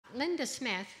Linda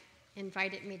Smith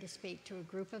invited me to speak to a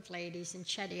group of ladies in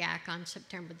Shediac on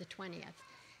September the 20th.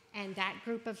 And that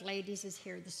group of ladies is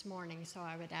here this morning, so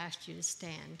I would ask you to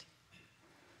stand.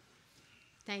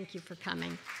 Thank you for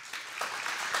coming.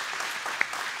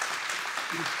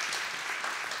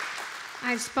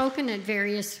 I've spoken at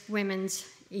various women's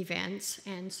events,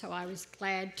 and so I was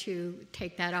glad to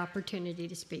take that opportunity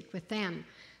to speak with them.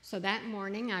 So that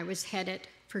morning I was headed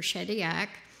for Shediac,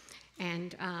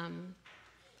 and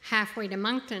halfway to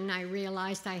Moncton I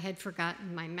realized I had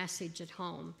forgotten my message at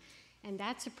home. And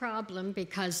that's a problem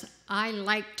because I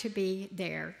like to be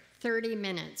there 30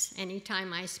 minutes.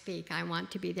 Anytime I speak, I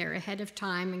want to be there ahead of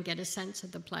time and get a sense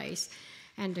of the place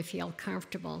and to feel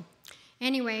comfortable.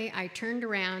 Anyway, I turned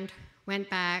around, went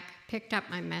back, picked up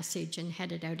my message, and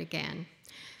headed out again.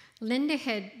 Linda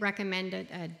had recommended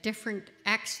a different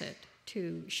exit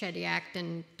to Shediac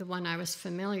than the one I was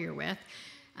familiar with.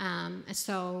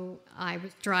 So I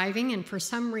was driving, and for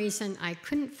some reason I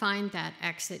couldn't find that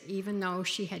exit, even though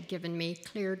she had given me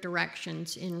clear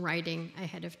directions in writing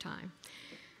ahead of time.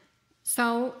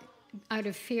 So out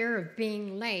of fear of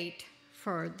being late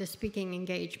for the speaking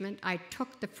engagement, I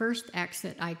took the first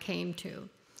exit I came to.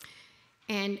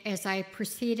 And as I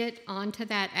proceeded onto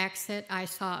that exit, I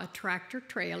saw a tractor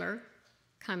trailer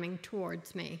coming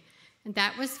towards me. And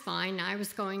that was fine. I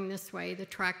was going this way. The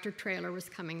tractor trailer was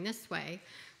coming this way.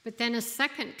 But then a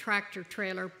second tractor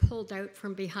trailer pulled out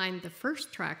from behind the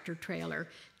first tractor trailer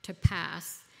to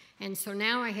pass. And so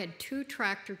now I had two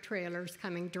tractor trailers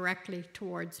coming directly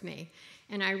towards me.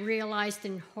 And I realized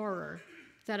in horror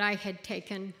that I had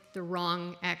taken the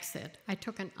wrong exit. I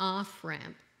took an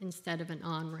off-ramp instead of an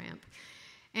on-ramp.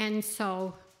 And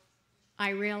so I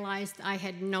realized I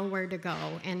had nowhere to go,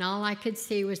 and all I could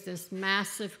see was this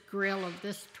massive grill of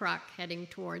this truck heading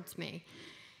towards me.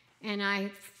 And I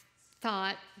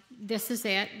thought, this is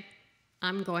it,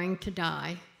 I'm going to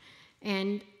die.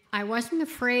 And I wasn't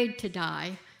afraid to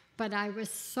die, but I was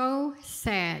so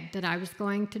sad that I was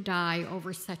going to die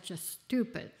over such a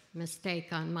stupid mistake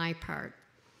on my part.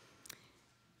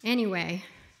 Anyway,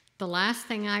 the last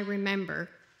thing I remember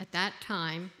at that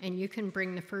time, and you can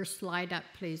bring the first slide up,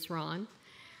 please, Ron,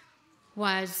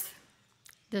 was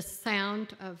the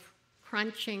sound of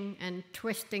crunching and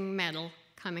twisting metal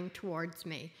coming towards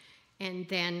me. And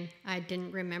then I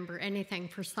didn't remember anything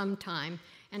for some time.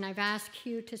 And I've asked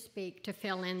Hugh to speak to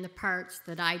fill in the parts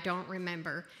that I don't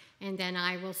remember. And then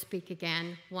I will speak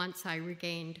again once I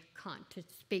regained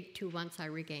once I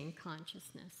regain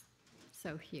consciousness.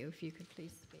 So Hugh, if you could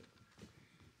please speak.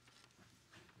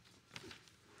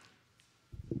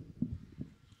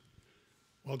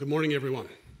 Well, good morning, everyone.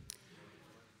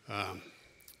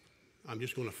 I'm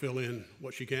just going to fill in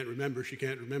what she can't remember. She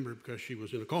can't remember because she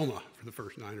was in a coma for the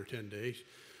first 9 or 10 days.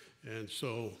 And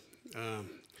so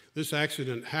this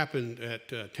accident happened at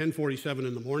 10:47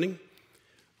 in the morning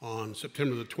on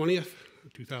September the 20th,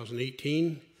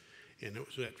 2018. And it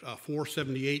was at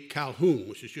 478 Calhoun,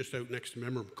 which is just out next to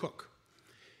Memram Cook.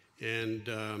 And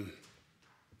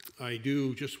I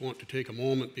do just want to take a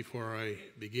moment before I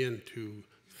begin to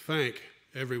thank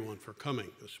everyone for coming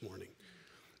this morning.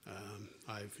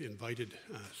 I've invited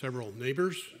several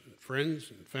neighbors, and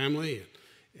friends, and family,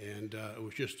 and it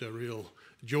was just a real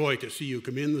joy to see you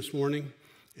come in this morning,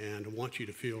 and I want you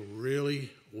to feel really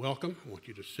welcome. I want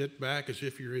you to sit back as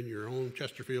if you're in your own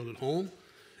Chesterfield at home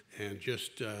and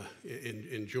just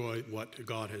enjoy what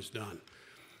God has done.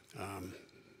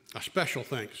 A special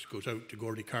thanks goes out to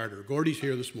Gordy Carter. Gordy's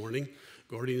here this morning.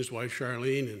 Gordy and his wife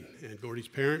Charlene and Gordy's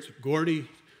parents. Gordy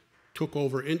took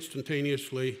over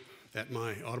instantaneously at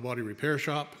my auto body repair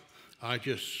shop. I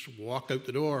just walked out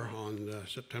the door on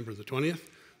September the 20th,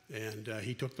 and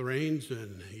he took the reins,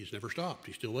 and he's never stopped.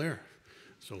 He's still there.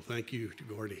 So thank you to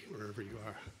Gordy, wherever you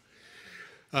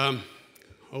are.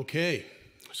 Okay,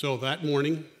 so that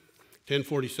morning,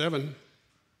 10:47,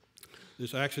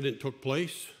 this accident took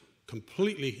place,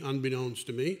 completely unbeknownst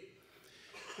to me.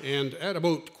 And at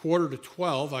about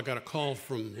 11:45, I got a call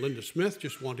from Linda Smith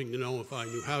just wanting to know if I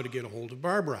knew how to get a hold of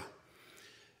Barbara.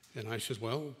 And I said,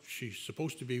 well, she's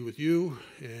supposed to be with you.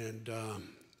 And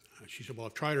she said, well,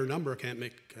 I've tried her number. I can't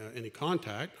make any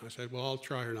contact. I said, well, I'll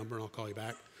try her number and I'll call you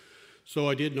back. So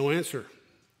I did, no answer.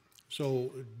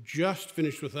 So just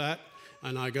finished with that,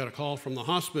 and I got a call from the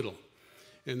hospital.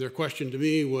 And their question to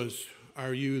me was,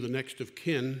 are you the next of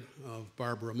kin of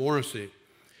Barbara Morrisey?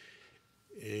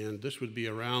 And this would be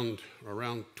around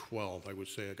 12, I would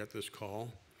say, I got this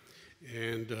call.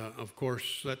 And of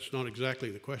course, that's not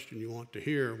exactly the question you want to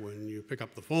hear when you pick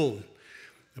up the phone.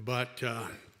 But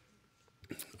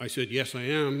I said, yes, I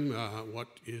am.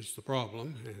 What is the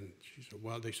problem? And she said,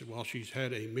 well, they said, well, she's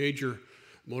had a major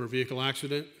motor vehicle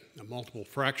accident. multiple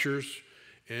fractures,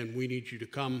 and we need you to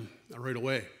come right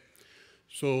away.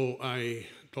 So I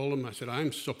told him, I said,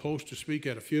 I'm supposed to speak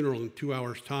at a funeral in 2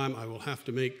 hours' time. I will have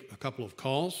to make a couple of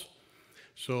calls.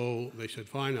 So they said,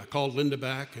 fine. I called Linda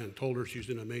back and told her she's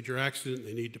in a major accident.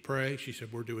 They need to pray. She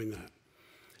said, we're doing that.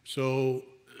 So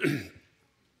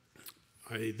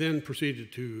I then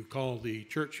proceeded to call the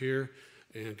church here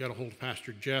and got a hold of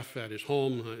Pastor Jeff at his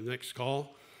home next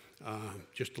call,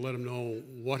 just to let him know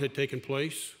what had taken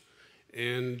place.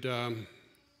 And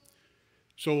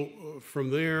so from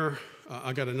there,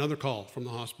 I got another call from the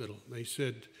hospital. They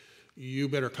said, you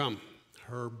better come.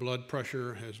 Her blood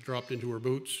pressure has dropped into her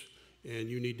boots, and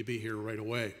you need to be here right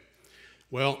away.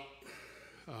 Well,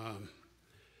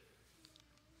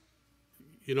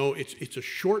 you know, it's a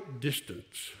short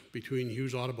distance between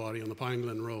Hugh's Auto Body on the Pine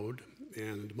Glen Road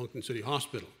and Moncton City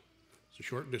Hospital. It's a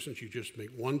short distance. You just make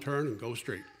one turn and go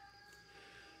straight.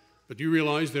 But do you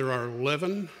realize there are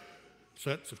 11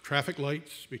 sets of traffic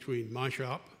lights between my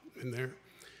shop and there?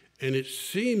 And it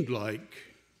seemed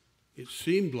like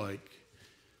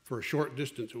for a short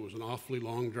distance it was an awfully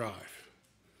long drive.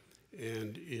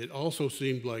 And it also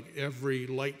seemed like every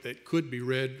light that could be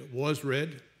red was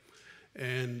red,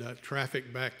 and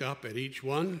traffic backed up at each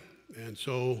one. And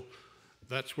so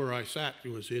that's where I sat.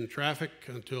 It was in traffic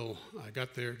until I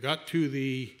got there, got to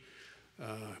the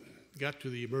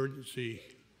emergency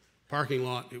parking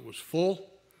lot. It was full.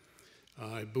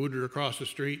 I booted across the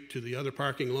street to the other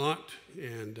parking lot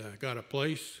and got a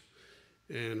place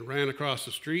and ran across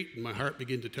the street, and my heart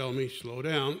began to tell me, slow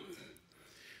down.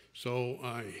 So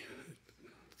I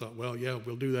thought, well, yeah,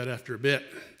 we'll do that after a bit.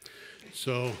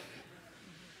 So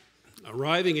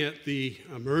arriving at the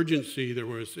emergency, there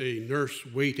was a nurse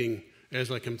waiting as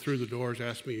I come through the doors,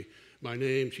 asked me my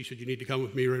name. She said, you need to come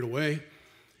with me right away.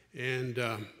 And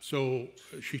so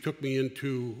she took me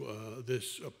into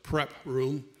this prep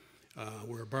room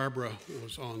where Barbara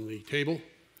was on the table.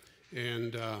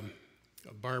 And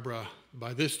Barbara,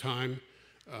 by this time,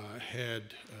 had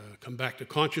come back to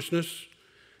consciousness.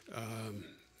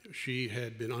 She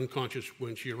had been unconscious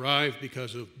when she arrived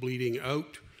because of bleeding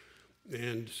out.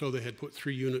 And so they had put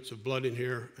 3 units of blood in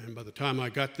here. And by the time I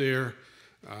got there,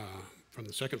 from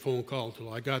the second phone call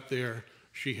till I got there,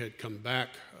 she had come back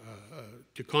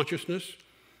to consciousness.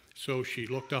 So she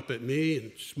looked up at me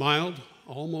and smiled,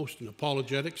 almost an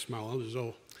apologetic smile, as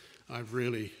though I've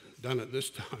really done it this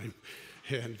time.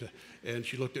 And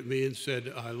she looked at me and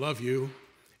said, I love you.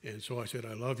 And so I said,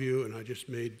 I love you. And I just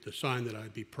made the sign that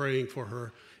I'd be praying for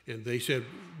her. And they said,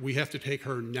 we have to take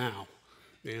her now.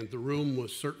 And the room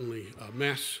was certainly a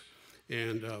mess,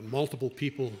 and multiple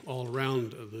people all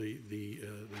around the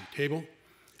table.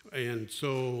 And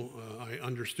so I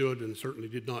understood and certainly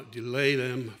did not delay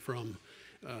them from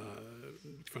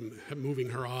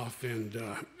moving her off and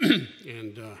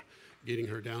getting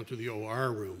her down to the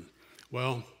OR room.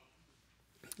 Well,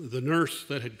 the nurse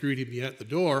that had greeted me at the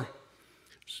door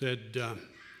said, do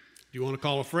you want to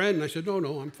call a friend? And I said,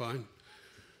 no, I'm fine.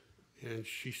 And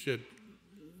she said,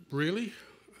 really?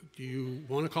 Do you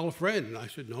want to call a friend? And I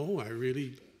said, no, I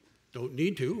really don't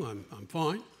need to. I'm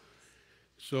fine.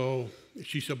 So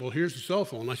she said, well, here's the cell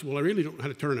phone. I said, well, I really don't know how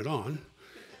to turn it on.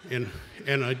 And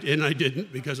I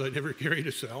didn't, because I never carried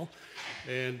a cell.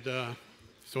 And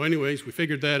so anyways, we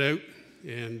figured that out.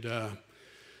 And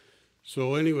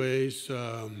so anyways,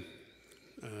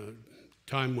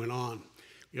 time went on.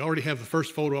 We already have the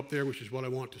first photo up there, which is what I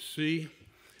want to see.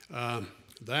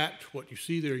 What you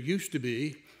see there used to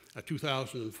be a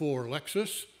 2004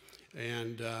 Lexus,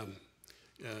 and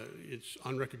it's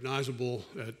unrecognizable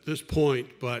at this point,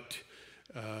 but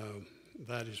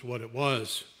that is what it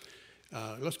was.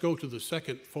 Let's go to the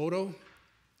second photo.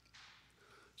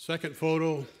 Second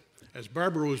photo, as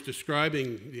Barbara was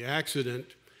describing the accident,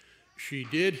 she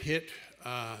did hit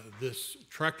this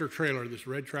tractor trailer, this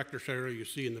red tractor trailer you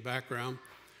see in the background.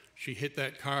 She hit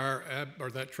that car,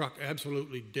 or that truck,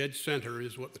 absolutely dead center,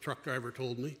 is what the truck driver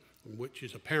told me, which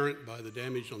is apparent by the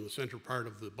damage on the center part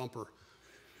of the bumper.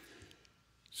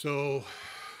 So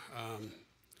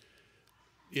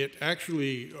it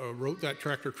actually wrote that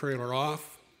tractor trailer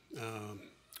off,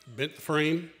 bent the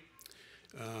frame.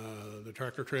 The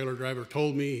tractor trailer driver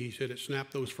told me, he said it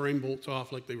snapped those frame bolts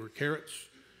off like they were carrots,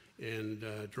 and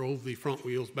drove the front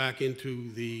wheels back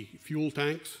into the fuel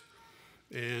tanks,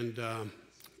 and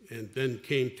then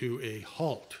came to a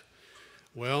halt.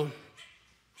 Well,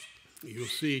 you'll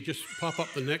see, just pop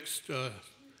up the next,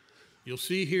 you'll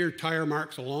see here tire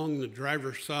marks along the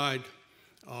driver's side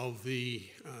of the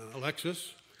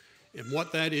Lexus. And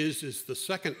what that is the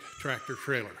second tractor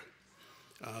trailer.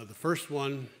 The first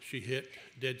one, she hit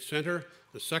dead center.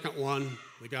 The second one,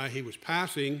 the guy he was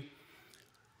passing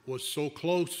was so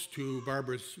close to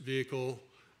Barbara's vehicle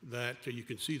that you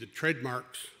can see the tread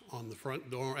marks on the front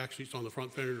door. Actually, it's on the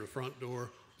front fender of the front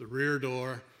door, the rear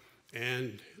door,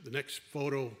 and the next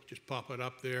photo, just pop it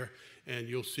up there, and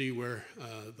you'll see where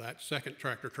that second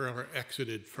tractor trailer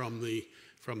exited from the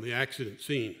accident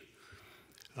scene.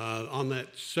 On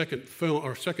that second film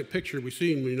or second picture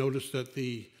we noticed that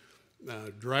the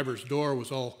driver's door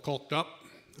was all caulked up.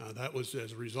 That was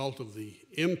as a result of the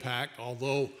impact.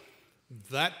 Although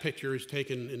that picture is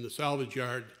taken in the salvage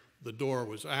yard, the door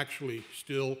was actually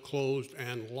still closed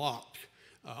and locked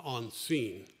on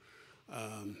scene.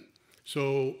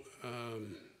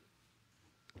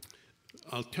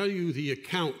 I'll tell you the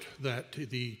account that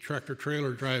the tractor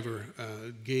trailer driver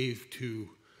gave to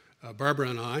Barbara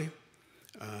and I,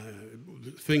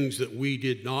 things that we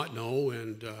did not know,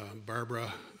 and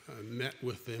Barbara met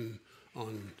with them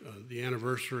on the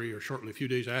anniversary or shortly a few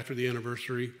days after the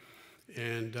anniversary.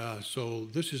 And so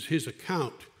this is his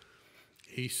account.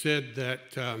 He said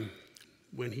that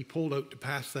when he pulled out to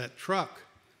pass that truck,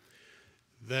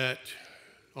 that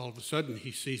all of a sudden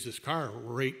he sees this car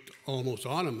right almost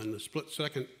on him, and the split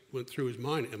second went through his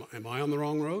mind, am I on the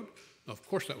wrong road? Of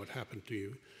course that would happen to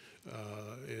you.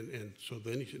 And so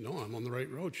then he said, no, I'm on the right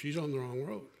road. She's on the wrong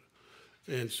road.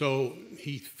 And so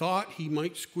he thought he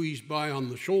might squeeze by on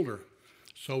the shoulder,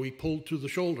 so he pulled to the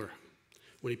shoulder.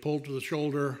 When he pulled to the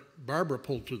shoulder, Barbara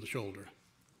pulled to the shoulder.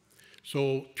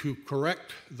 So to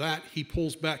correct that, he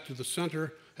pulls back to the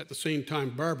center. At the same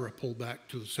time, Barbara pulled back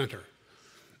to the center.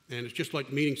 And it's just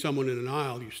like meeting someone in an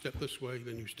aisle. You step this way,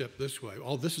 then you step this way.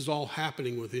 This is all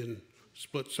happening within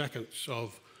split seconds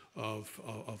of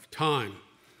time.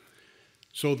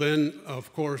 So then,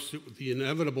 of course, the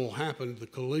inevitable happened. The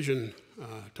collision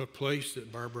took place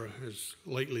that Barbara has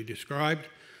lately described.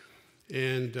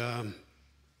 And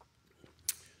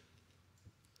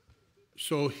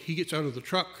so he gets out of the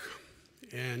truck,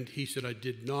 and he said, I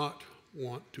did not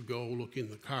want to go look in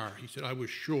the car. He said, I was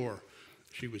sure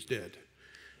she was dead.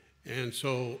 And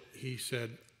so he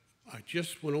said, I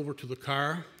just went over to the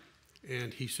car,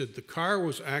 and he said the car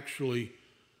was actually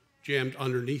jammed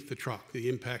underneath the truck. The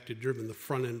impact had driven the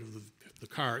front end of the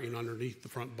car in underneath the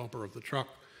front bumper of the truck.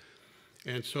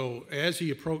 And so as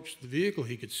he approached the vehicle,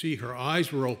 he could see her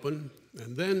eyes were open.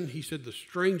 And then he said the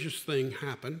strangest thing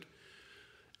happened.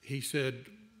 He said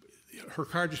her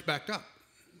car just backed up.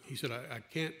 He said, I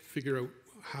can't figure out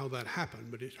how that happened,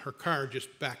 but her car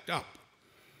just backed up.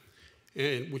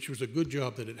 And which was a good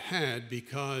job that it had,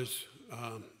 because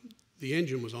the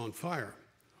engine was on fire.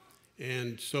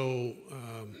 And so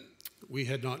we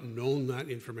had not known that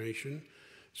information.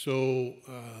 So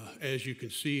as you can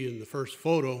see in the first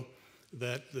photo,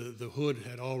 that the hood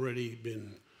had already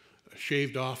been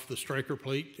shaved off the striker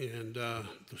plate, and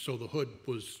so the hood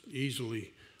was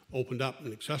easily opened up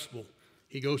and accessible.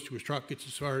 He goes to his truck, gets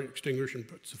his fire extinguisher, and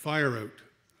puts the fire out.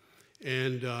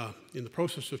 And in the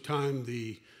process of time,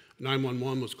 the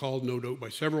 911 was called, no doubt, by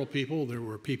several people. There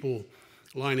were people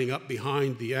lining up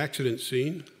behind the accident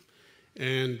scene.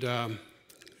 And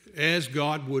as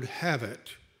God would have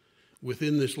it,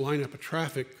 within this lineup of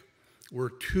traffic were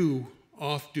two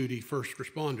off-duty first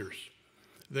responders.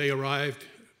 They arrived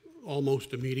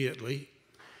almost immediately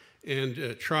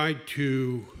and tried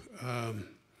to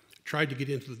get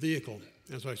into the vehicle.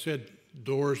 As I said,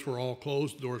 doors were all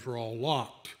closed, doors were all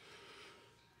locked.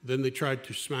 Then they tried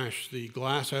to smash the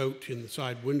glass out in the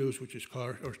side windows, which is,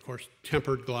 of course,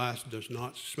 tempered glass does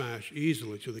not smash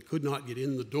easily, so they could not get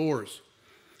in the doors.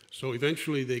 So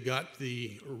eventually they got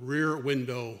the rear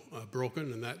window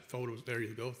broken, and that photo, there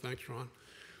you go, thanks, Ron.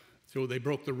 So they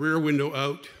broke the rear window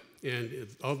out, and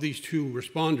of these two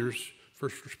responders,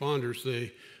 first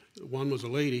responders, one was a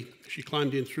lady. She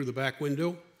climbed in through the back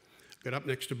window, got up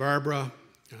next to Barbara,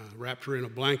 wrapped her in a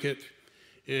blanket,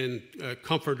 and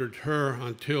comforted her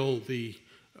until the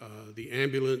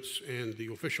ambulance and the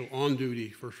official on-duty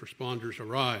first responders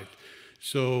arrived.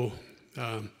 So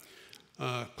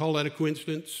call that a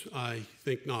coincidence? I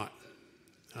think not.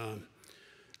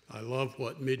 I love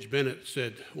what Midge Bennett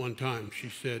said one time. She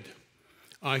said,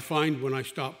 I find when I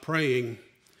stop praying,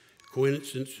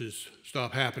 coincidences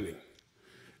stop happening.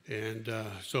 And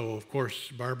so, of course,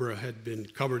 Barbara had been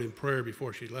covered in prayer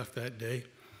before she left that day.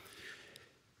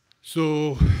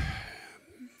 So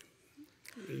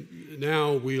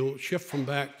now we'll shift from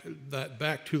back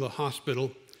to the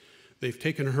hospital. They've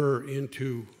taken her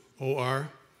into OR,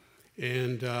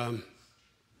 and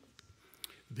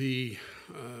the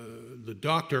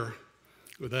doctor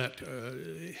that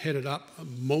headed up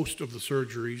most of the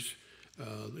surgeries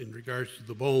in regards to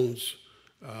the bones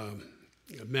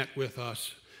met with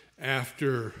us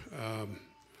after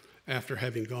after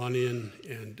having gone in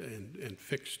and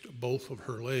fixed both of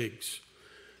her legs.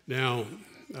 Now,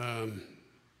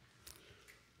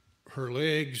 her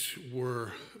legs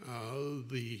were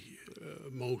the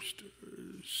most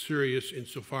serious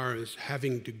insofar as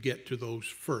having to get to those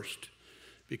first,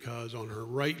 because on her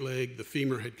right leg, the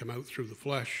femur had come out through the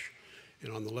flesh,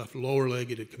 and on the left lower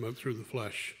leg, it had come out through the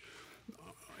flesh.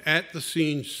 At the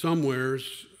scene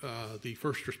somewheres, the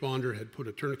first responder had put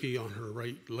a tourniquet on her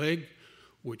right leg,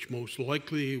 which most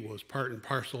likely was part and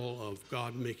parcel of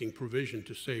God making provision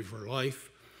to save her life,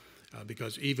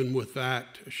 because even with that,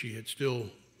 she had still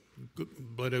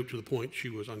bled out to the point she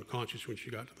was unconscious when she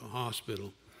got to the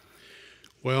hospital.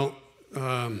 Well,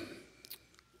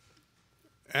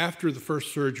 after the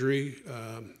first surgery,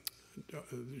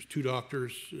 there's 2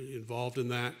 doctors involved in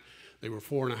that. They were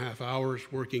 4.5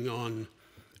 hours working on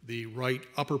the right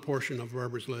upper portion of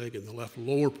Barbara's leg, and the left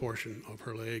lower portion of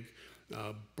her leg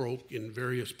broke in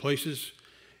various places.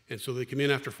 And so they come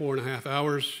in after 4.5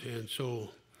 hours, and so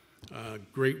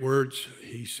great words.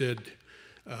 He said,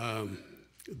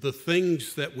 the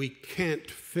things that we can't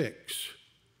fix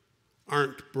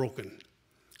aren't broken.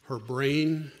 Her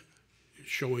brain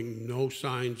showing no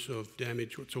signs of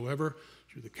damage whatsoever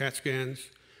through the CAT scans,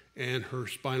 and her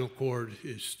spinal cord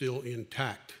is still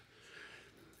intact.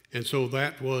 And so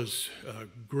that was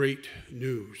great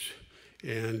news.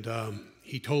 And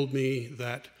he told me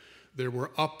that there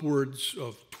were upwards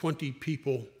of 20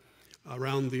 people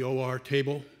around the OR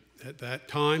table at that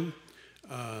time,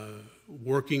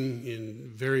 working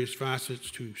in various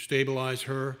facets to stabilize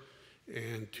her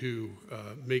and to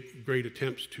make great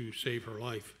attempts to save her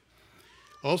life.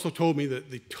 Also told me that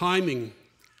the timing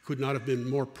could not have been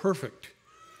more perfect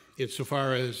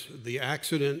insofar as the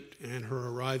accident and her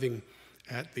arriving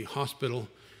at the hospital,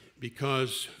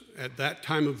 because at that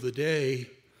time of the day,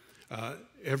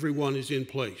 everyone is in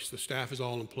place. The staff is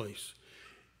all in place.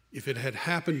 If it had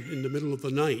happened in the middle of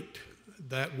the night,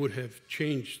 that would have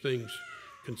changed things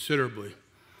considerably.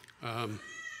 I'm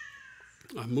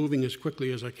moving as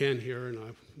quickly as I can here, and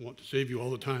I want to save you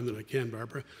all the time that I can,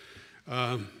 Barbara.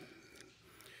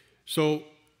 So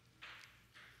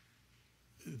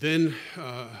then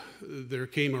there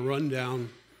came a rundown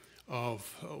of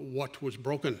what was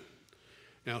broken.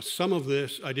 Now, some of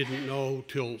this I didn't know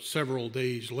till several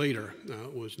days later.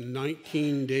 It was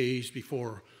 19 days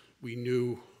before we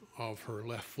knew of her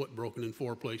left foot broken in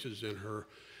 4 places and her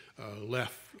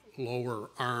left lower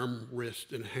arm,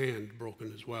 wrist, and hand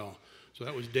broken as well. So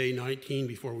that was day 19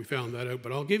 before we found that out.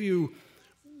 But I'll give you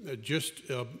just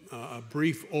a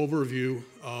brief overview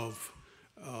of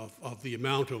the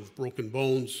amount of broken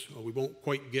bones. We won't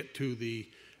quite get to the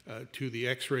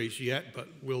x-rays yet, but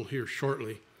we'll hear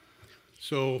shortly.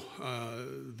 So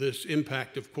this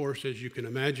impact, of course, as you can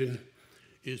imagine,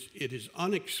 it is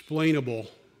unexplainable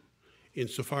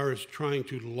insofar as trying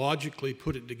to logically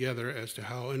put it together as to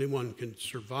how anyone can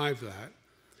survive that,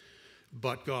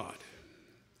 but God.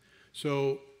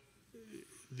 So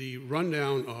the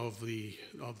rundown of the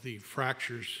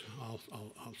fractures,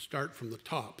 I'll start from the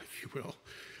top, if you will.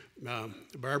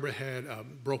 Barbara had a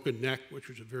broken neck, which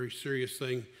was a very serious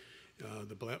thing.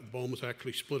 The bone was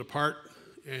actually split apart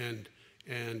and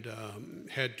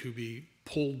had to be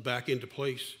pulled back into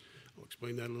place. I'll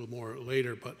explain that a little more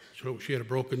later, but so she had a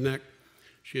broken neck.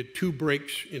 She had 2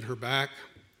 breaks in her back.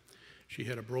 She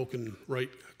had a broken right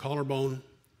collarbone.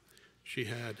 She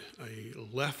had a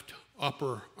left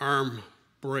upper arm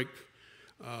break,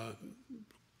 a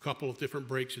couple of different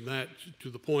breaks in that, to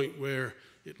the point where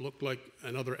it looked like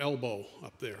another elbow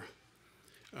up there.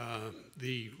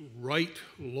 The right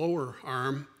lower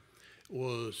arm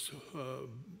was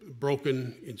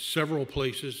broken in several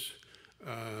places,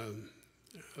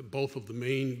 both of the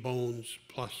main bones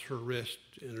plus her wrist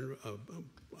and a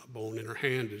bone in her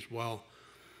hand as well.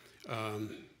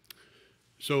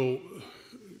 So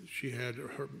she had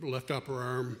her left upper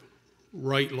arm,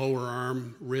 right lower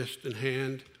arm, wrist and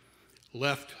hand,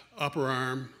 left upper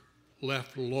arm,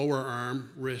 left lower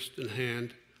arm, wrist and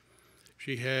hand.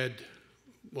 She had,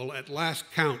 well, at last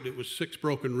count, it was 6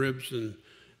 broken ribs, and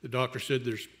the doctor said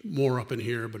there's more up in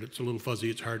here, but it's a little fuzzy,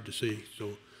 it's hard to see.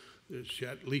 So she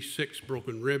had at least 6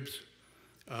 broken ribs.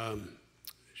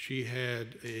 She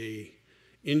had a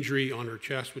injury on her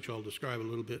chest, which I'll describe a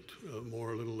little bit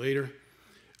more a little later.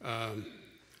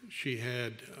 She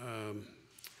had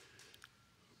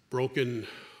broken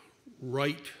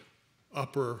right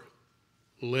upper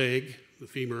leg, the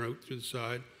femur out through the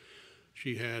side.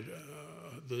 She had,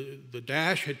 the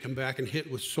dash had come back and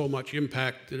hit with so much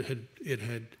impact that it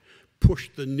had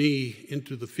pushed the knee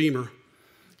into the femur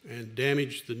and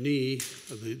damaged the knee,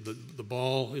 the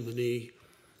ball in the knee,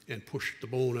 and pushed the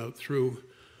bone out through.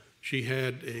 She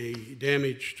had a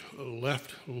damaged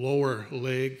left lower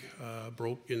leg,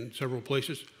 broke in several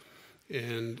places,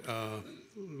 and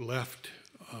left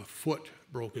foot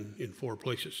broken in 4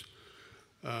 places.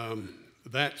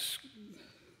 That's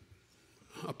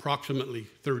approximately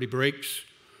 30 breaks,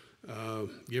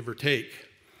 give or take.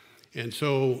 And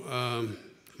so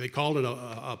they called it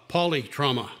a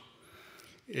polytrauma.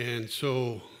 And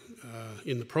so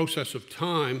in the process of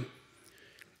time,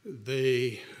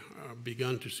 they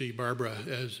begun to see Barbara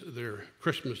as their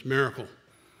Christmas miracle,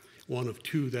 one of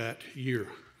 2 that year.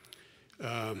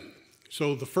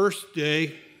 So the first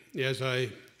day, as I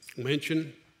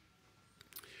mentioned,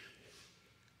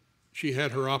 she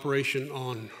had her operation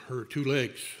on her 2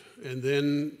 legs. And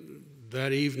then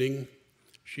that evening,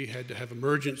 she had to have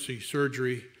emergency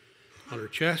surgery on her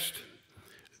chest.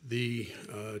 The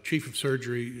chief of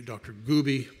surgery, Dr.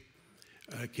 Gooby,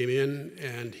 came in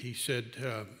and he said,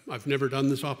 I've never done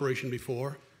this operation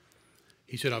before.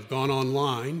 He said, I've gone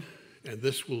online, and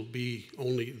this will be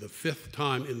only the 5th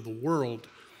time in the world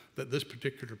that this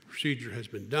particular procedure has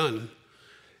been done.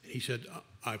 He said,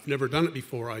 I've never done it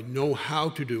before. I know how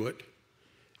to do it.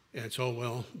 And so,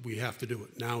 well, we have to do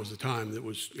it. Now is the time. It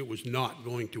was not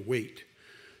going to wait.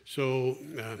 So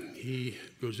he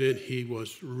goes in. He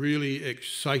was really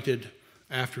excited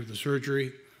after the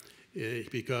surgery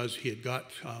because he had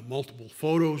got multiple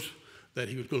photos that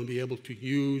he was going to be able to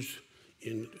use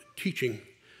in teaching.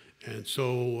 And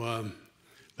so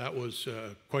that was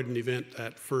quite an event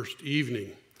that first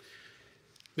evening.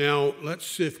 Now, let's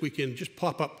see if we can just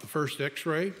pop up the first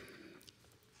x-ray.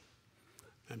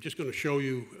 I'm just going to show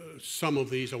you some of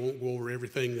these. I won't go over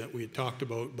everything that we had talked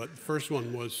about, but the first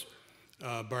one was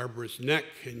Barbara's neck,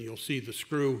 and you'll see the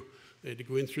screw. They had to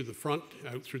go in through the front,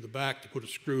 out through the back to put a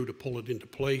screw to pull it into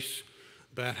place.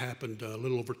 That happened a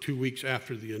little over 2 weeks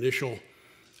after the initial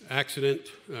accident.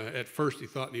 At first, he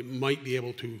thought he might be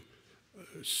able to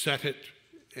set it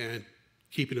and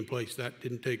keep it in place. That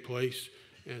didn't take place,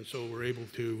 and so we're able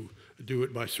to do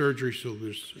it by surgery, so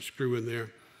there's a screw in there.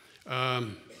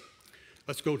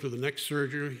 Let's go to the next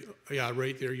surgery. Yeah,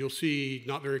 right there. You'll see,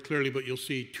 not very clearly, but you'll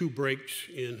see 2 breaks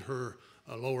in her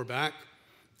lower back.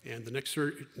 And the next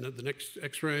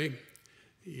x-ray,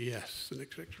 yes, the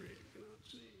next x-ray.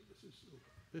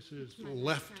 This is the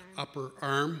left upper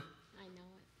arm. I know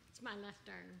it. It's my left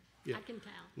arm. Yeah. I can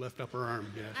tell. Left upper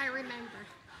arm, yes. I remember.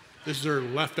 This is her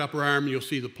left upper arm. You'll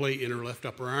see the plate in her left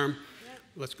upper arm. Yep.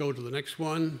 Let's go to the next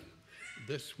one.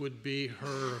 This would be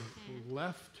her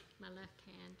left. My left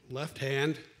hand. Left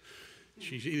hand.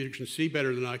 She either can see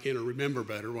better than I can or remember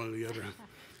better, one or the other.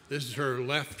 This is her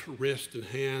left wrist and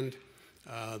hand.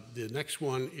 The next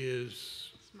one is.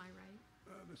 It's my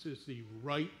right. This is the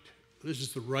right. This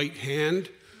is the right hand.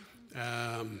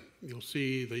 You'll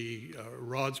see the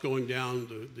rods going down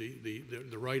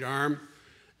the right arm,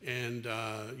 and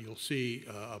you'll see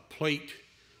a plate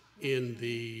in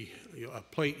the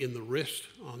wrist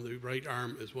on the right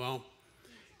arm as well.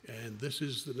 And this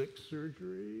is the next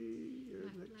surgery.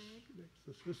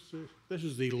 This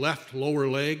is the left lower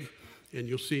leg, and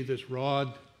you'll see this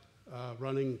rod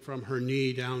running from her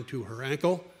knee down to her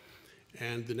ankle.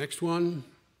 And the next one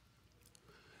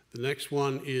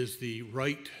is the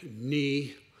right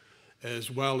knee, as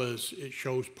well as it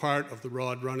shows part of the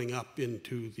rod running up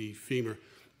into the femur.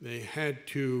 They had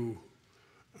to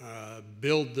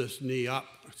build this knee up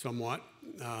somewhat,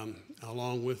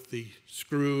 along with the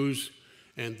screws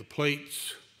and the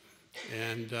plates,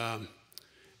 and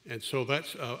so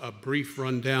that's a brief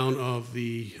rundown of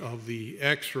the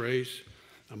X-rays.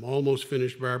 I'm almost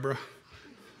finished, Barbara.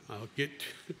 I'll get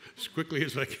as quickly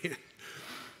as I can.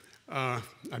 I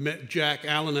met Jack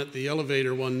Allen at the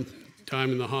elevator one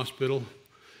time in the hospital,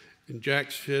 and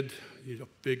Jack said, he's a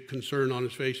big concern on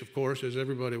his face, of course, as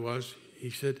everybody was. He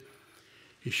said,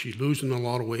 "Is she losing a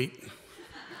lot of weight?"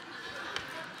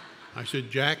 I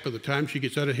said, "Jack, by the time she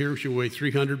gets out of here, she'll weigh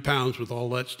 300 pounds with all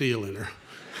that steel in her."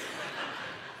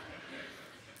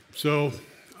 So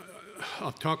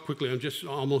I'll talk quickly. I'm just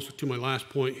almost to my last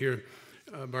point here.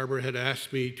 Barbara had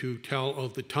asked me to tell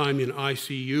of the time in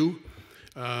ICU.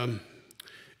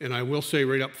 And I will say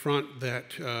right up front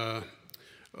that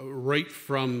right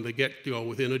from the get-go,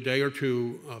 within a day or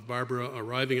two of Barbara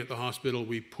arriving at the hospital,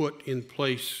 we put in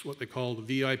place what they call the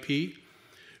VIP,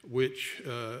 which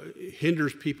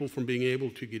hinders people from being able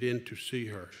to get in to see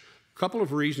her. A couple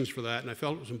of reasons for that, and I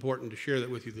felt it was important to share that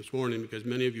with you this morning because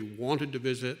many of you wanted to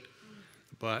visit,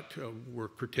 but were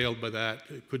curtailed by that.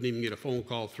 Couldn't even get a phone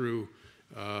call through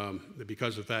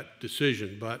because of that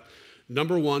decision. But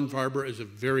number one, Barbara is a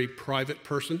very private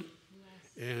person,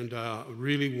 and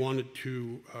really wanted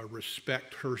to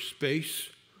respect her space.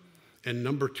 And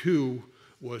number two,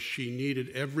 was she needed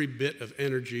every bit of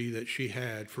energy that she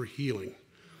had for healing.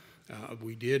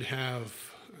 We did have,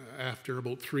 after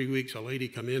about 3 weeks, a lady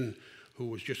come in who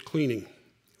was just cleaning,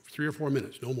 3 or 4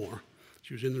 minutes, no more.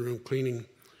 She was in the room cleaning.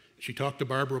 She talked to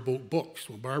Barbara about books.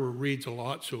 Well, Barbara reads a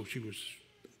lot, so she was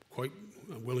quite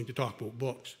willing to talk about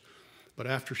books. But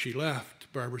after she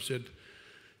left, Barbara said,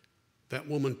 "That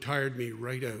woman tired me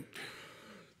right out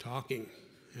talking."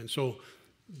 And so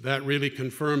that really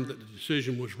confirmed that the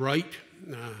decision was right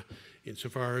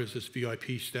insofar as this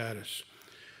VIP status.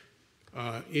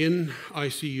 In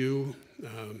ICU,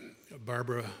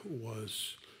 Barbara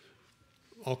was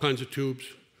all kinds of tubes.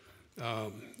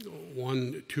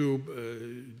 One tube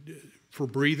for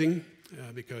breathing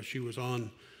because she was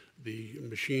on the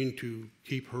machine to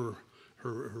keep her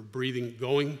breathing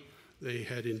going. They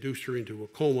had induced her into a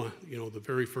coma, the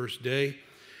very first day.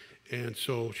 And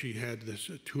so she had this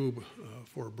tube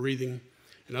for breathing,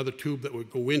 another tube that would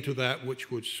go into that, which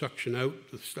would suction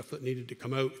out the stuff that needed to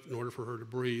come out in order for her to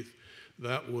breathe.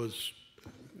 That was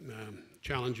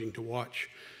challenging to watch.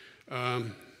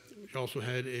 She also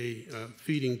had a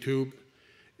feeding tube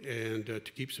and to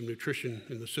keep some nutrition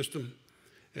in the system,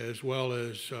 as well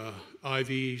as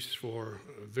IVs for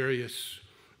various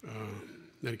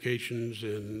medications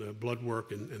and blood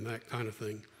work and that kind of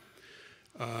thing.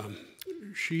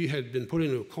 She had been put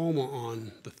into a coma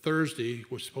on the Thursday,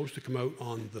 was supposed to come out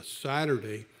on the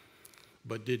Saturday,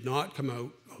 but did not come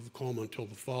out of the coma until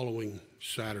the following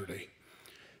Saturday.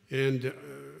 And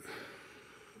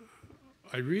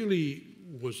I really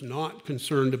was not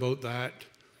concerned about that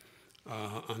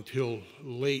until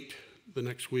late the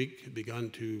next week, had begun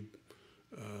to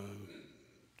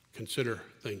consider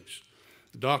things.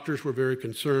 The doctors were very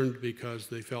concerned because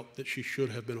they felt that she should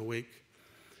have been awake.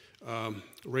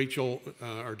 Rachel,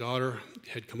 our daughter,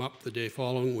 had come up the day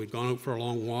following. We'd gone out for a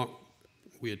long walk.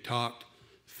 We had talked,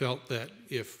 felt that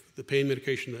if the pain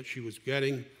medication that she was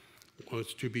getting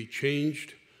was to be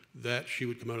changed, that she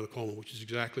would come out of the coma, which is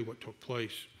exactly what took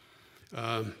place.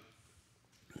 I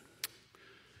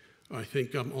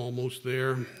think I'm almost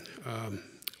there.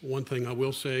 One thing I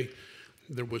will say,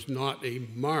 there was not a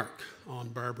mark on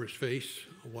Barbara's face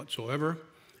whatsoever.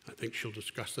 I think she'll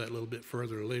discuss that a little bit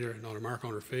further later. Not a mark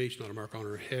on her face, not a mark on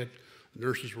her head. The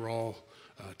nurses were all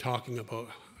talking about,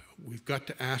 we've got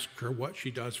to ask her what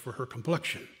she does for her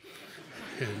complexion.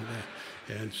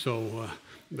 And so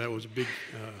that was a big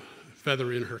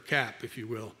feather in her cap, if you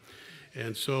will.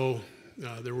 And so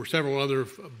there were several other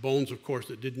bones, of course,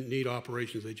 that didn't need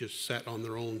operations. They just sat on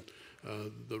their own,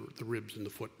 the ribs and the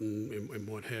foot and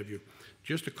what have you.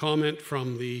 Just a comment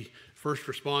from the first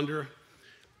responder.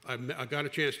 I got a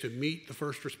chance to meet the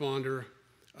first responder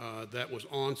that was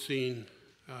on scene.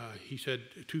 He said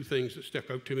two things that stuck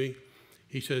out to me.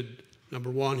 He said, number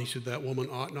one, he said, that woman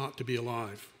ought not to be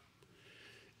alive.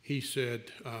 He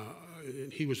said,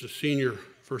 he was a senior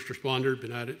first responder,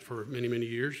 been at it for many, many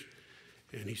years.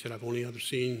 And he said, I've only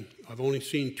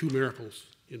seen 2 miracles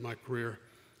in my career,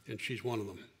 and she's one of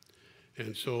them.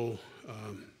 And so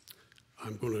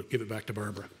I'm going to give it back to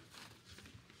Barbara.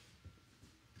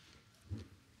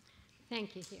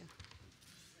 Thank you, Hugh.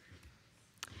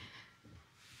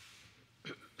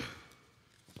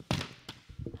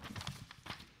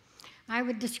 I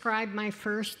would describe my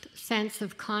first sense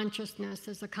of consciousness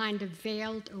as a kind of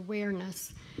veiled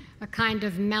awareness, a kind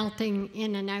of melting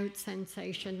in and out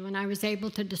sensation when I was able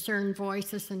to discern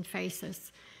voices and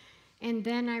faces. And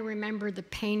then I remember the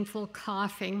painful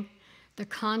coughing, the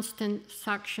constant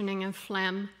suctioning of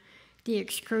phlegm, the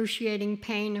excruciating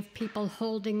pain of people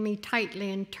holding me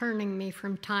tightly and turning me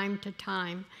from time to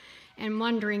time, and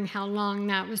wondering how long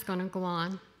that was going to go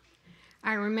on.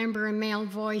 I remember a male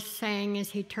voice saying as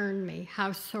he turned me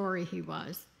how sorry he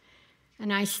was.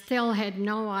 And I still had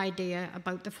no idea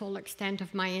about the full extent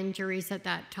of my injuries at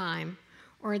that time,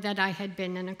 or that I had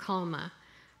been in a coma,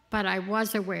 but I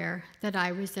was aware that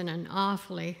I was in an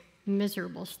awfully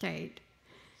miserable state.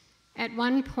 At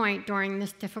one point during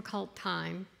this difficult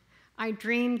time, I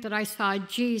dreamed that I saw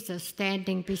Jesus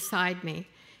standing beside me,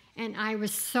 and I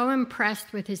was so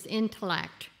impressed with his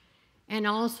intellect, and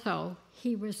also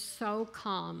he was so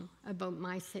calm about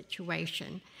my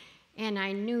situation, and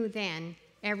I knew then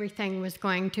everything was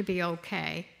going to be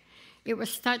okay. It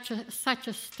was such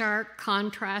a stark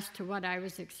contrast to what I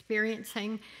was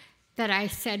experiencing that I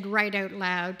said right out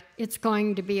loud, "It's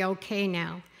going to be okay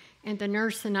now." And the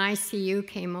nurse in ICU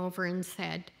came over and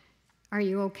said, "Are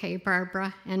you okay,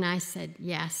 Barbara?" And I said,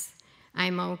 "Yes,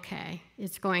 I'm okay.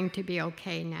 It's going to be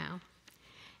okay now."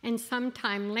 And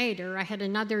sometime later, I had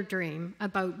another dream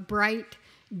about bright,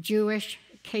 Jewish,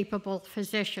 capable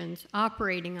physicians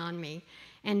operating on me.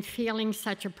 and feeling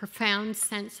such a profound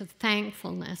sense of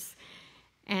thankfulness.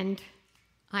 And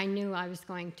I knew I was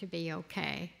going to be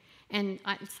okay. And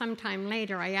sometime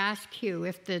later, I asked Hugh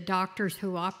if the doctors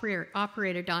who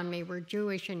operated on me were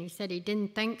Jewish, and he said he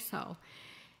didn't think so.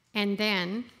 And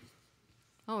then,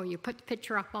 oh, you put the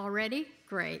picture up already?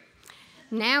 Great.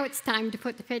 Now it's time to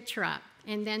put the picture up.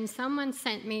 And then someone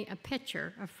sent me a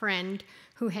picture, a friend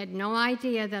who had no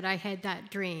idea that I had that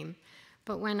dream.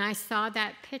 But when I saw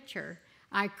that picture,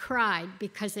 I cried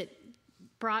because it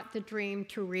brought the dream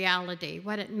to reality.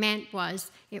 What it meant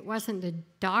was, it wasn't the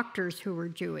doctors who were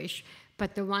Jewish,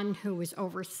 but the one who was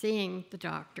overseeing the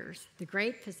doctors, the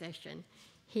great physician,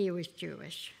 he was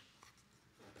Jewish.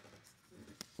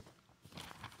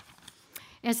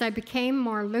 As I became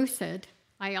more lucid,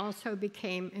 I also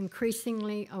became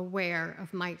increasingly aware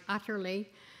of my utterly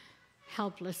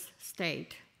helpless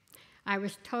state. I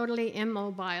was totally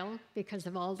immobile because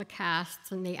of all the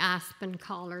casts and the aspen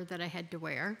collar that I had to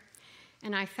wear,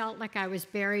 and I felt like I was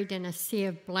buried in a sea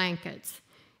of blankets.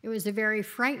 It was a very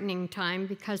frightening time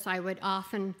because I would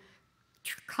often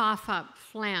cough up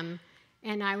phlegm,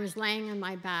 and I was laying on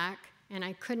my back, and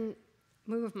I couldn't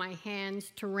move my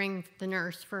hands to ring the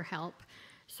nurse for help,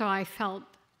 so I felt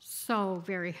so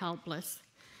very helpless.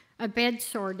 A bed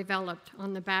sore developed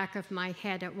on the back of my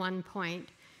head at one point,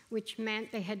 which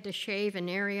meant they had to shave an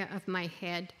area of my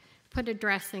head, put a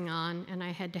dressing on, and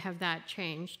I had to have that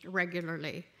changed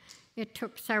regularly. It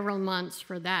took several months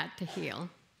for that to heal.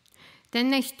 Then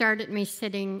they started me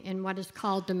sitting in what is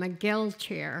called the McGill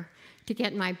chair to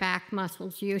get my back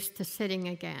muscles used to sitting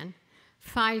again.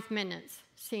 5 minutes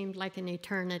seemed like an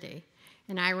eternity,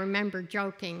 and I remember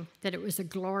joking that it was a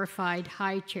glorified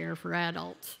high chair for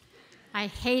adults. I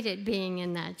hated being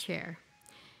in that chair.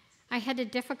 I had a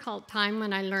difficult time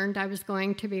when I learned I was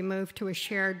going to be moved to a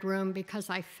shared room because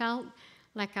I felt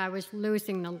like I was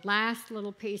losing the last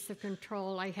little piece of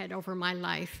control I had over my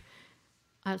life,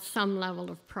 some level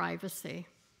of privacy.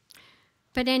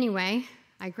 But anyway,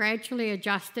 I gradually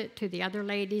adjusted to the other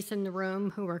ladies in the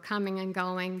room who were coming and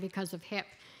going because of hip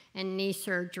and knee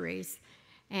surgeries,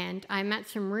 and I met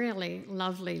some really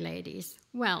lovely ladies.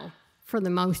 Well, for the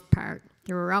most part.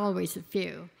 There were always a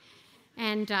few.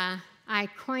 And I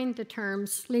coined the term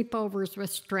sleepovers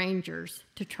with strangers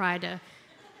to try to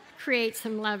create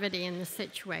some levity in the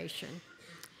situation.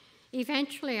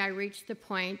 Eventually, I reached the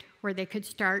point where they could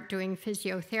start doing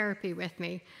physiotherapy with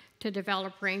me to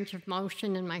develop range of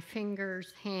motion in my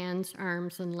fingers, hands,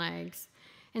 arms, and legs.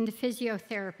 And the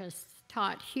physiotherapists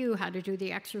taught Hugh how to do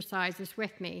the exercises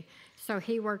with me, so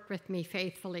he worked with me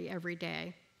faithfully every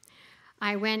day.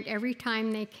 I went every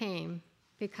time they came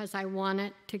because I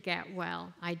wanted to get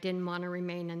well. I didn't want to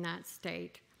remain in that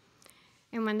state.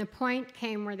 And when the point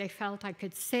came where they felt I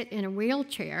could sit in a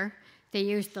wheelchair, they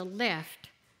used a lift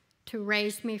to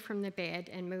raise me from the bed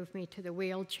and move me to the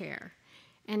wheelchair.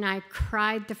 And I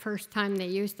cried the first time they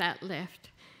used that lift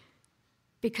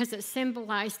because it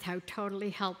symbolized how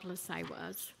totally helpless I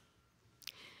was.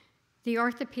 The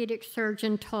orthopedic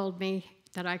surgeon told me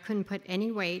that I couldn't put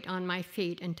any weight on my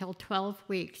feet until 12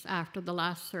 weeks after the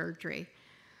last surgery.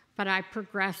 But I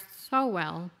progressed so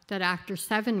well that after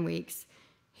 7 weeks,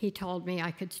 he told me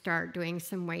I could start doing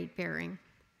some weight bearing.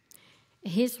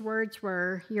 His words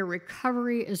were, "Your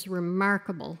recovery is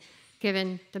remarkable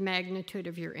given the magnitude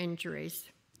of your injuries."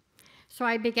 So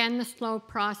I began the slow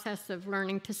process of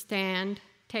learning to stand,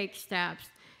 take steps,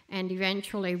 and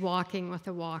eventually walking with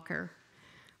a walker.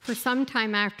 For some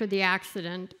time after the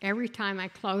accident, every time I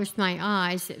closed my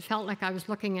eyes, it felt like I was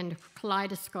looking in a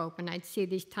kaleidoscope and I'd see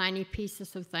these tiny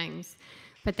pieces of things,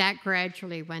 but that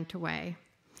gradually went away.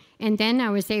 And then I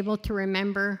was able to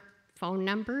remember phone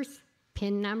numbers,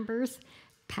 PIN numbers,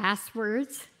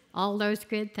 passwords, all those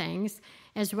good things,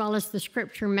 as well as the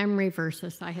scripture memory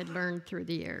verses I had learned through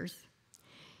the years.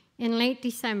 In late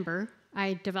December,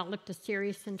 I developed a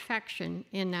serious infection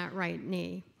in that right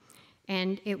knee,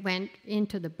 and it went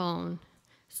into the bone.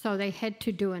 So they had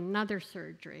to do another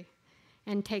surgery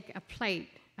and take a plate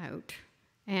out.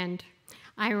 And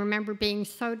I remember being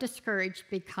so discouraged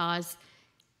because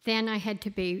then I had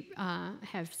to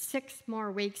have 6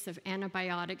 more weeks of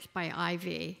antibiotics by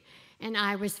IV. And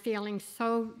I was feeling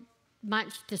so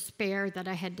much despair that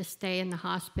I had to stay in the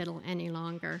hospital any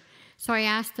longer. So I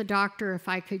asked the doctor if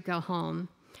I could go home.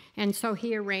 And so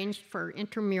he arranged for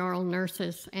intramural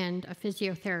nurses and a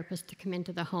physiotherapist to come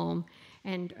into the home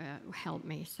and help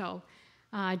me. So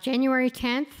January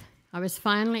 10th, I was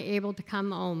finally able to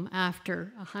come home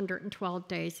after 112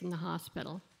 days in the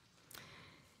hospital.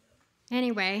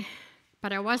 Anyway,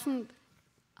 but I wasn't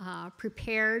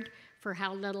prepared for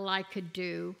how little I could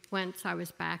do once I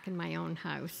was back in my own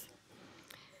house.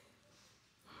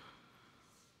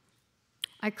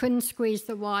 I couldn't squeeze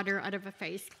the water out of a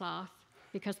face cloth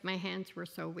because my hands were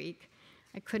so weak.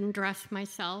 I couldn't dress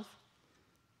myself.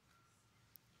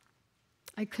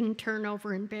 I couldn't turn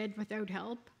over in bed without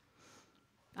help.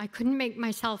 I couldn't make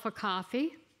myself a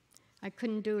coffee. I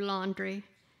couldn't do laundry.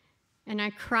 And I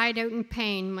cried out in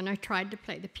pain when I tried to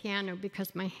play the piano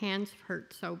because my hands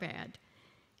hurt so bad.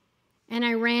 And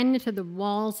I ran into the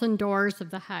walls and doors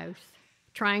of the house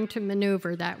trying to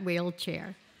maneuver that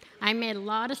wheelchair. I made a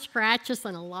lot of scratches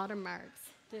and a lot of marks,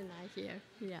 didn't I, Hugh?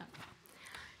 Yeah.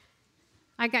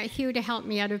 I got Hugh to help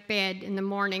me out of bed in the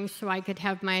morning so I could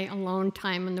have my alone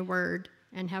time in the Word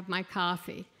and have my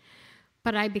coffee.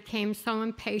 But I became so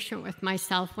impatient with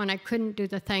myself when I couldn't do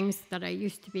the things that I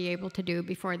used to be able to do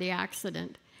before the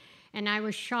accident. And I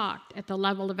was shocked at the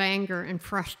level of anger and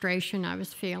frustration I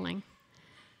was feeling.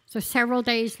 So several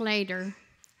days later,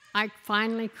 I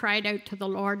finally cried out to the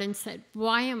Lord and said,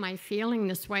 "Why am I feeling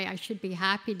this way? I should be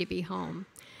happy to be home."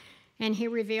 And he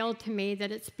revealed to me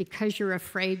that it's because you're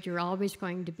afraid you're always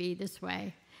going to be this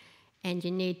way, and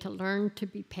you need to learn to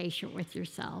be patient with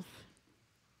yourself.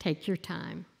 Take your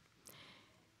time.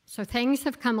 So things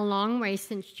have come a long way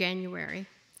since January.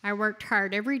 I worked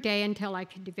hard every day until I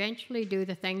could eventually do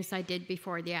the things I did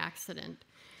before the accident.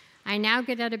 I now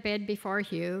get out of bed before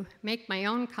Hugh, make my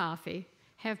own coffee,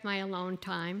 have my alone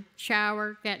time,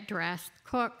 shower, get dressed,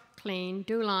 cook, clean,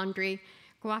 do laundry,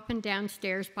 go up and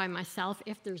downstairs by myself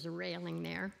if there's a railing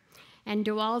there, and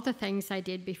do all the things I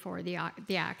did before the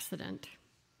accident.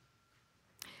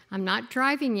 I'm not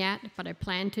driving yet, but I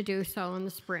plan to do so in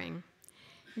the spring.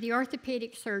 The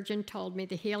orthopedic surgeon told me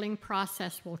the healing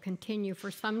process will continue for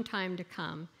some time to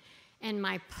come, and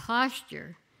my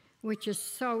posture, which is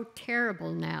so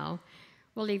terrible now,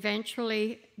 will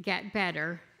eventually get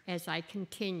better as I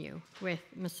continue with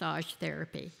massage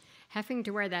therapy. Having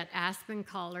to wear that aspen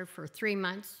collar for 3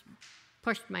 months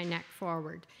pushed my neck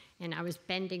forward, and I was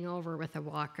bending over with a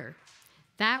walker.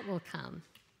 That will come.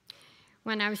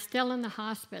 When I was still in the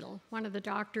hospital, one of the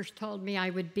doctors told me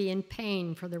I would be in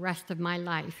pain for the rest of my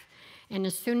life. And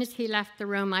as soon as he left the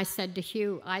room, I said to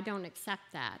Hugh, "I don't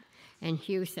accept that." And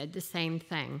Hugh said the same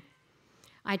thing.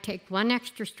 I take 1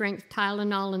 extra strength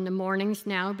Tylenol in the mornings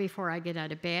now before I get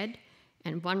out of bed,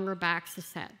 and 1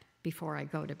 Robaxacet before I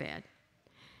go to bed.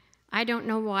 I don't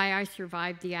know why I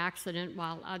survived the accident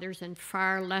while others in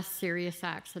far less serious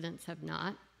accidents have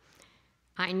not.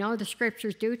 I know the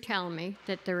scriptures do tell me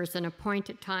that there is an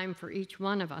appointed time for each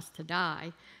one of us to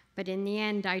die, but in the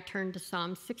end I turn to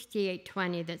Psalm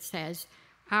 68:20 that says,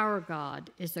 "Our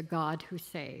God is a God who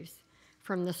saves.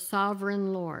 From the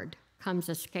sovereign Lord comes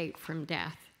escape from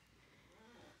death."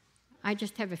 I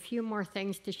just have a few more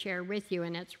things to share with you,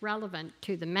 and it's relevant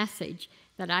to the message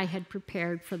that I had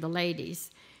prepared for the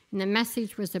ladies. And the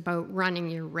message was about running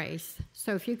your race.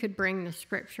 So if you could bring the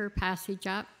scripture passage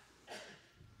up.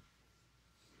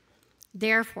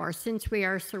 "Therefore, since we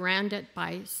are surrounded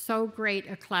by so great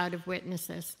a cloud of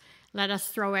witnesses, let us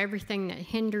throw everything that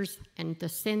hinders and the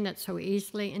sin that so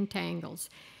easily entangles,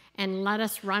 and let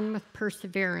us run with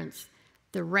perseverance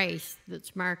the race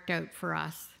that's marked out for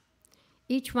us."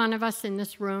 Each one of us in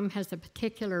this room has a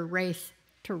particular race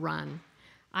to run.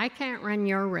 I can't run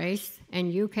your race,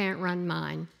 and you can't run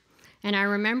mine. And I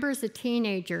remember as a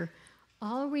teenager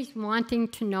always wanting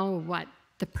to know what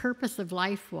the purpose of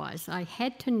life was. I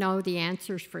had to know the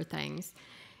answers for things.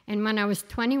 And when I was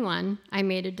 21, I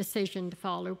made a decision to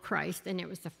follow Christ, and it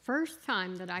was the first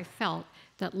time that I felt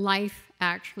that life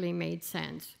actually made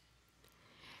sense.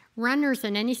 Runners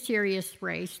in any serious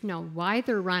race know why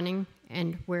they're running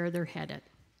and where they're headed.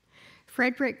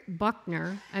 Frederick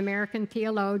Buechner, American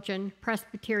theologian,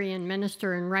 Presbyterian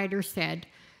minister, and writer, said,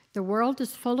 "The world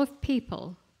is full of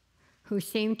people who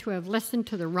seem to have listened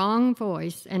to the wrong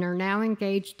voice and are now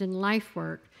engaged in life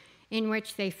work in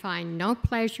which they find no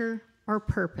pleasure or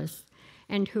purpose,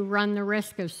 and who run the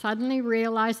risk of suddenly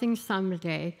realizing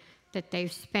someday that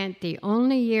they've spent the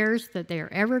only years that they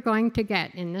are ever going to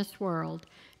get in this world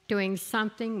doing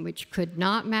something which could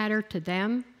not matter to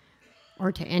them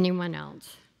or to anyone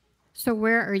else." So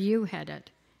where are you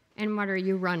headed, and what are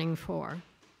you running for?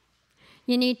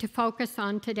 You need to focus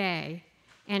on today.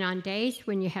 And on days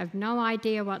when you have no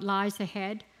idea what lies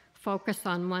ahead, focus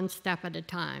on 1 step at a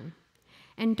time.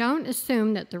 And don't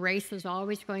assume that the race is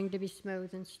always going to be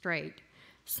smooth and straight.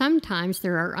 Sometimes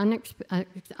there are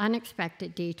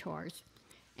unexpected detours.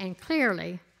 And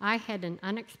clearly, I had an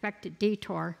unexpected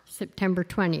detour September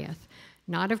 20th,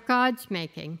 not of God's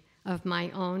making, of my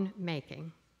own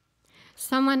making.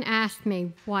 Someone asked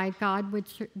me why God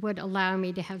would allow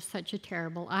me to have such a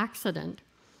terrible accident.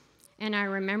 And I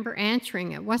remember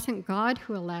answering, it wasn't God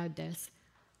who allowed this.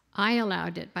 I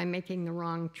allowed it by making the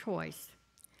wrong choice.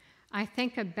 I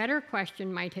think a better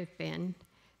question might have been,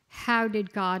 how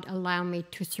did God allow me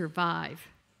to survive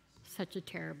such a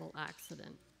terrible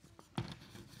accident?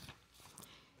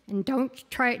 And don't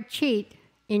try to cheat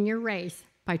in your race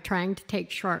by trying to take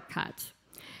shortcuts.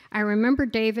 I remember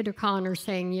David O'Connor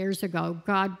saying years ago,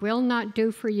 God will not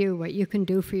do for you what you can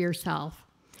do for yourself.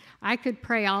 I could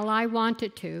pray all I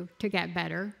wanted to get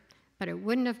better, but it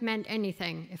wouldn't have meant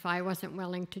anything if I wasn't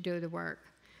willing to do the work.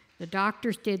 The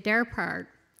doctors did their part,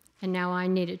 and now I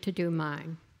needed to do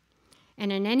mine.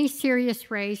 And in any serious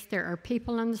race, there are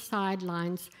people on the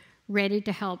sidelines ready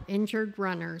to help injured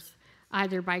runners,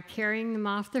 either by carrying them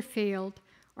off the field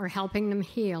or helping them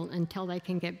heal until they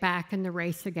can get back in the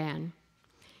race again.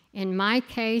 In my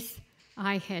case,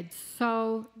 I had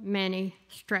so many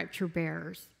stretcher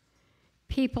bearers,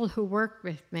 people who worked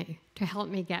with me to help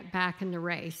me get back in the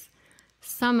race,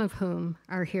 some of whom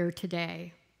are here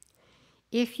today.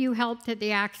 If you helped at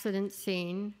the accident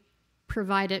scene,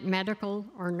 provided medical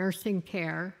or nursing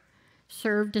care,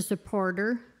 served as a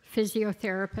porter,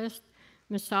 physiotherapist,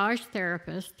 massage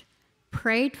therapist,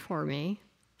 prayed for me,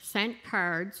 sent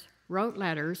cards, wrote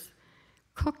letters,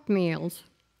 cooked meals,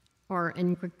 or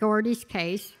in Gordy's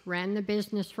case, ran the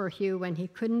business for Hugh when he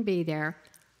couldn't be there,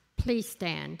 please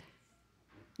stand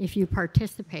if you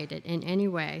participated in any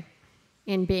way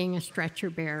in being a stretcher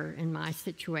bearer in my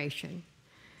situation.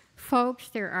 Folks,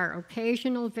 there are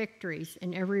occasional victories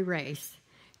in every race.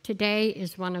 Today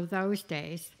is one of those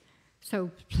days. So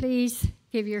please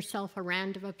give yourself a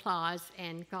round of applause,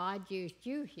 and God used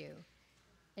you, Hugh,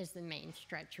 as the main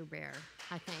stretcher bearer.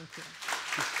 I thank you.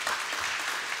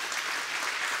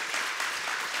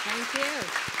 Thank you.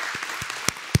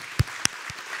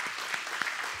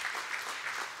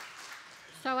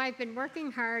 So I've been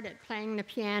working hard at playing the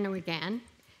piano again,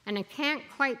 and I can't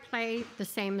quite play the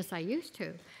same as I used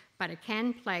to, but I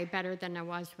can play better than I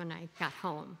was when I got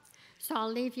home. So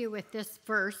I'll leave you with this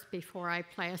verse before I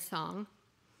play a song,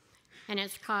 and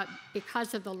it's called,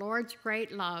 Because of the Lord's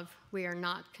Great Love, We Are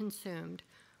Not Consumed,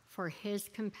 for His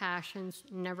compassions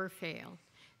never fail.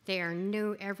 They are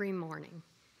new every morning.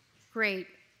 Great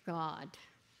God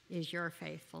is your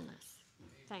faithfulness.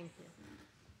 Thank you.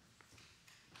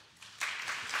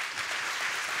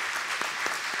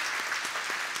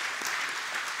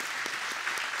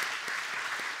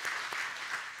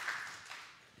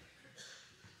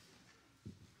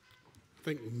 I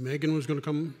think Megan was going to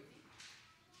come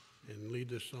and lead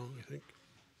this song, I think.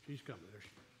 She's coming. There she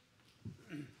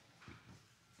is.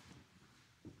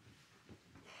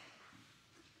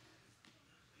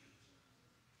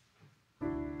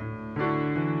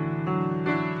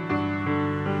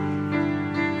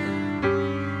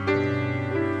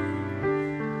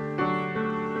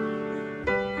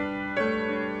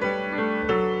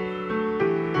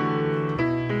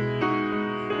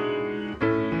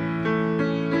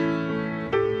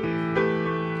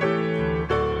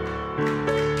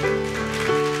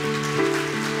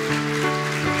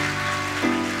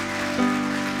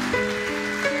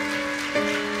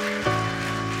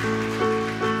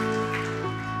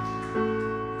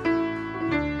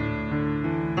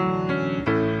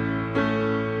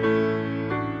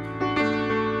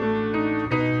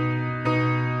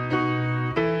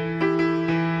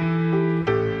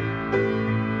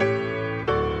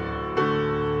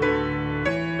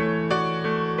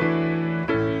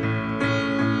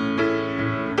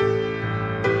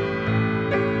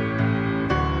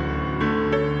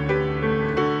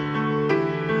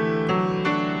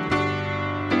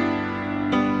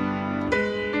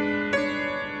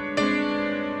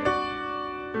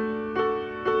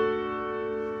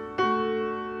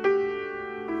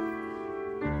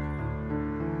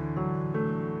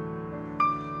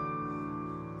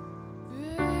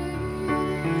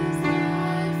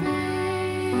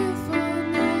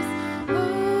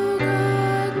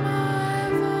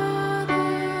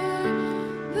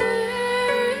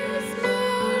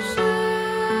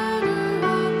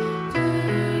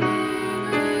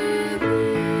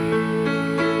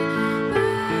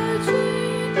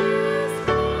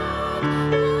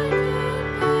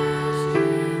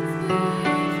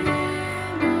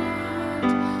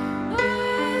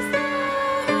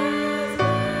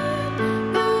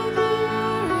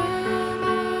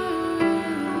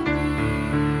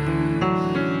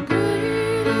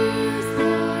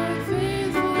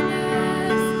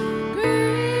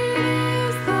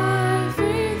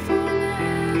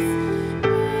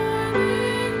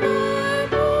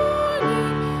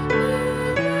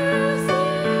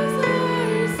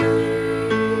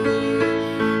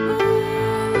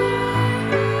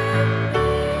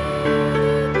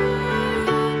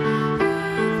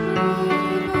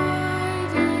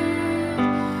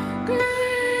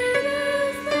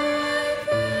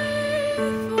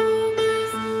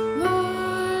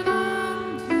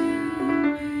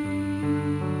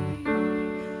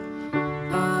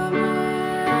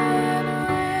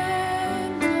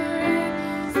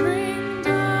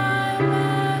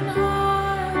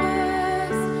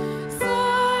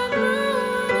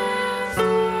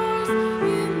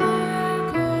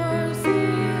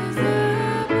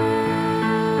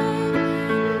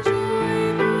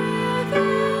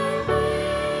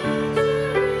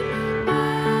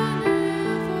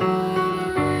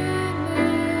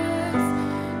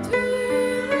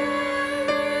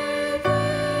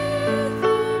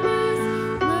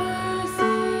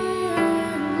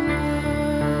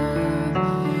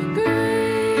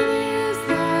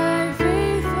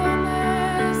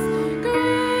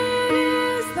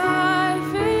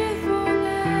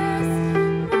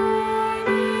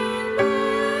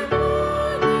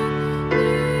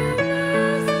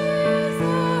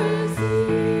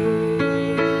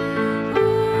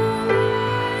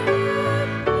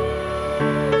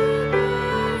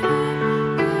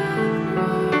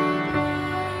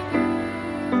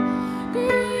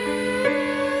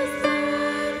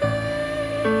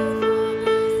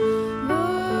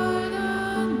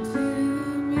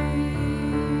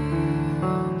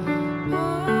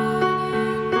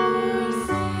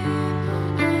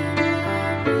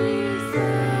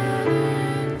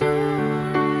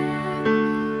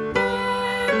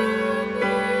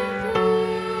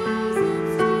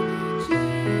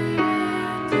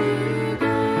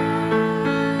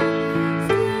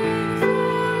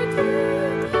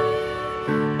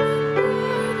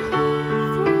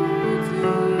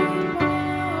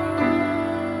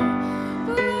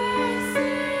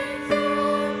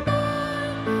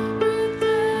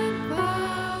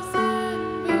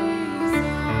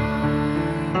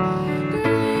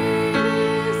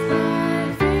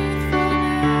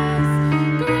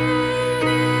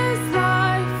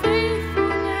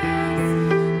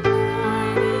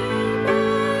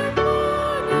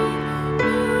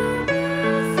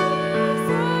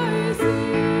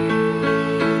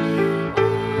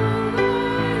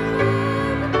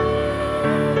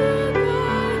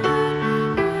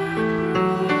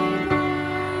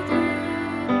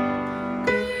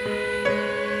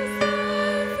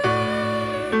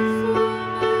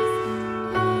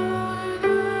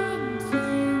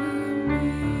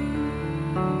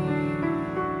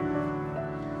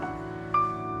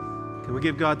 Can we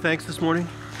give God thanks this morning?